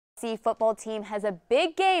USC football team has a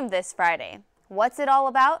big game this Friday. What's it all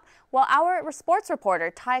about? Well, our sports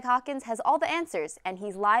reporter, Ty Hawkins, has all the answers, and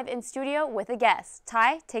he's live in studio with a guest.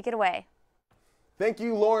 Ty, take it away. Thank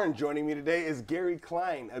you, Lauren. Joining me today is Gary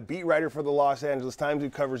Klein, a beat writer for the Los Angeles Times who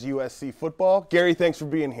covers USC football. Gary, thanks for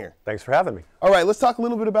being here. Thanks for having me. All right, let's talk a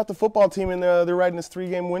little bit about the football team, and they're riding this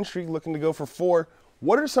 3-game win streak, looking to go for 4.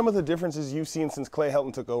 What are some of the differences you've seen since Clay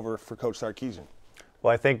Helton took over for Coach Sarkisian?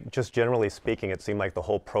 Well, I think just generally speaking, it seemed like the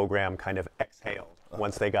whole program kind of exhaled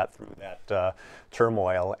once they got through that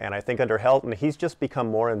turmoil. And I think under Helton, he's just become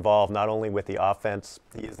more involved, not only with the offense,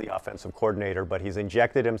 he is the offensive coordinator, but he's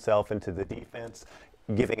injected himself into the defense,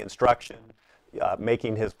 giving instruction,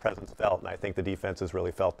 making his presence felt. And I think the defense has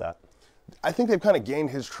really felt that. I think they've kind of gained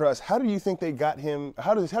his trust. How do you think they got him?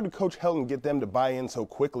 How did Coach Helton get them to buy in so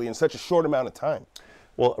quickly in such a short amount of time?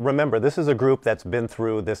 Well, remember, this is a group that's been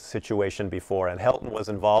through this situation before, and Helton was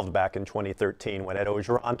involved back in 2013 when Ed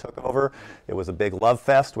Ogeron took over. It was a big love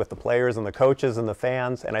fest with the players and the coaches and the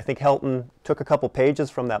fans, and I think Helton took a couple pages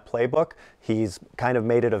from that playbook. He's kind of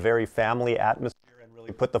made it a very family atmosphere and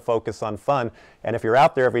really put the focus on fun, and if you're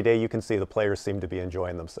out there every day, you can see the players seem to be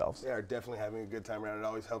enjoying themselves. They are definitely having a good time around. It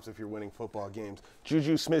always helps if you're winning football games.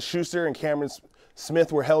 Juju Smith-Schuster and Cameron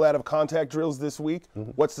Smith were held out of contact drills this week.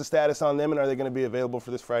 What's the status on them, and are they going to be available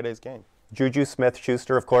for this Friday's game? Juju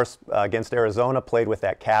Smith-Schuster, of course, against Arizona, played with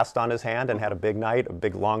that cast on his hand and had a big night, a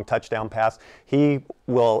big long touchdown pass.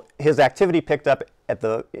 His activity picked up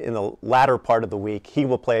in the latter part of the week. He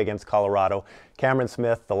will play against Colorado. Cameron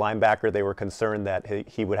Smith, the linebacker, they were concerned that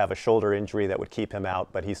he would have a shoulder injury that would keep him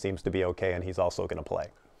out, but he seems to be okay, and he's also going to play.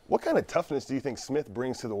 What kind of toughness do you think Smith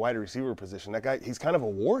brings to the wide receiver position? That guy, he's kind of a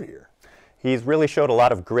warrior. He's really showed a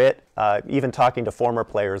lot of grit. Even talking to former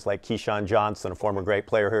players like Keyshawn Johnson, a former great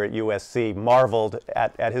player here at USC, marveled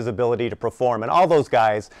at his ability to perform. And all those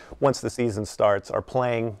guys, once the season starts, are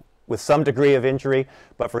playing with some degree of injury.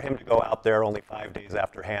 But for him to go out there only 5 days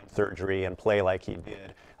after hand surgery and play like he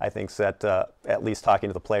did, I think set, at least talking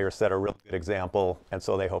to the players, set a really good example. And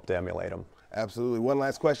so they hope to emulate him. Absolutely. One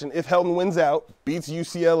last question. If Helton wins out, beats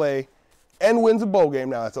UCLA, and wins a bowl game,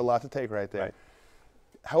 now that's a lot to take right there. Right.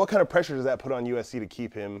 What kind of pressure does that put on USC to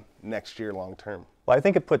keep him next year long term? Well, I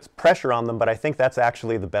think it puts pressure on them, but I think that's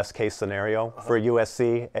actually the best case scenario for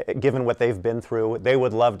USC, given what they've been through. They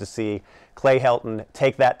would love to see Clay Helton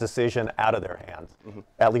take that decision out of their hands.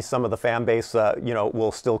 At least some of the fan base,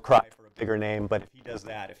 will still cry for a bigger name, but if he does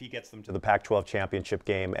that, if he gets them to the Pac-12 championship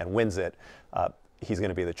game and wins it, he's going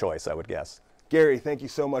to be the choice, I would guess. Gary, thank you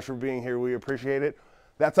so much for being here. We appreciate it.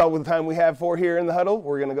 That's all the time we have for here in the huddle.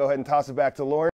 We're going to go ahead and toss it back to Lauren.